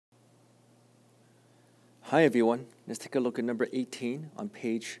Hi everyone, let's take a look at number 18 on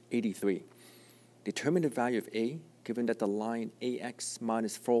page 83. Determine the value of a given that the line ax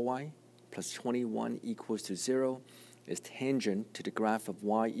minus 4y plus 21 equals to 0 is tangent to the graph of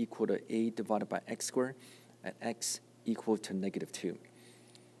y equal to a divided by x squared at x equal to negative 2.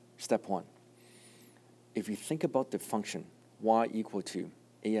 Step 1. If you think about the function y equal to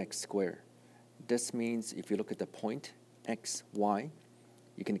ax squared, this means if you look at the point x, y,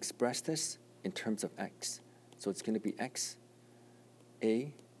 you can express this in terms of x. So it's going to be x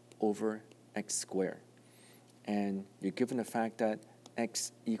a over x squared. And you're given the fact that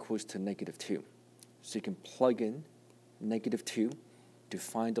x equals to negative 2. So you can plug in negative 2 to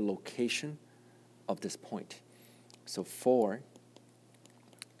find the location of this point. So for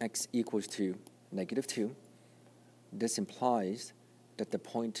x equals to negative 2, this implies that the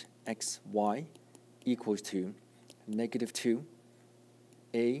point xy equals to negative 2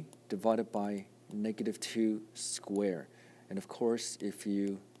 a divided by negative 2 squared. And of course, if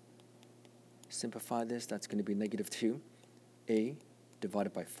you simplify this, that's going to be negative 2 a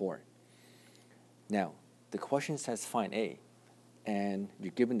divided by 4. Now, the question says find a, and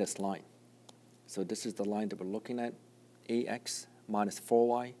you're given this line. So this is the line that we're looking at, ax minus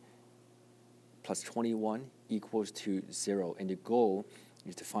 4y plus 21 equals to 0, and your goal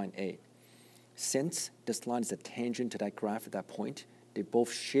is to find a. Since this line is a tangent to that graph at that point, they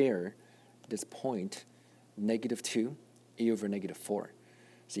both share this point, negative 2, a over negative 4.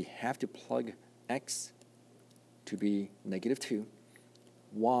 So you have to plug x to be negative 2,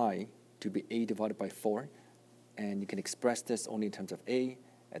 y to be a divided by 4, and you can express this only in terms of a.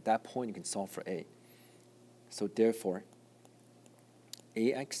 At that point, you can solve for a. So therefore,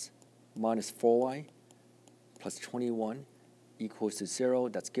 ax minus 4y plus 21 equals to 0.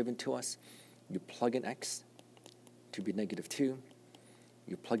 That's given to us. You plug in x to be negative 2.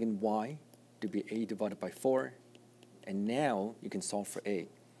 You plug in y to be a divided by 4. And now you can solve for a.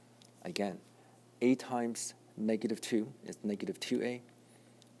 Again, a times negative 2 is negative 2a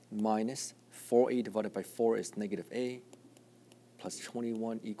minus 4a divided by 4 is negative a plus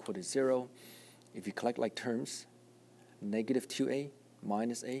 21 equal to 0. If you collect like terms, negative 2a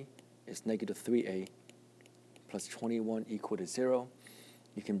minus a is negative 3a plus 21 equal to 0.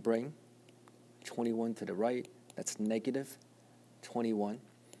 You can bring 21 to the right. That's negative 21.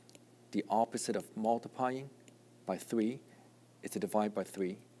 The opposite of multiplying by 3 is to divide by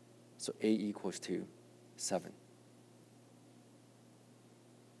 3. So a equals to 7.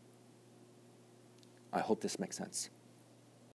 I hope this makes sense.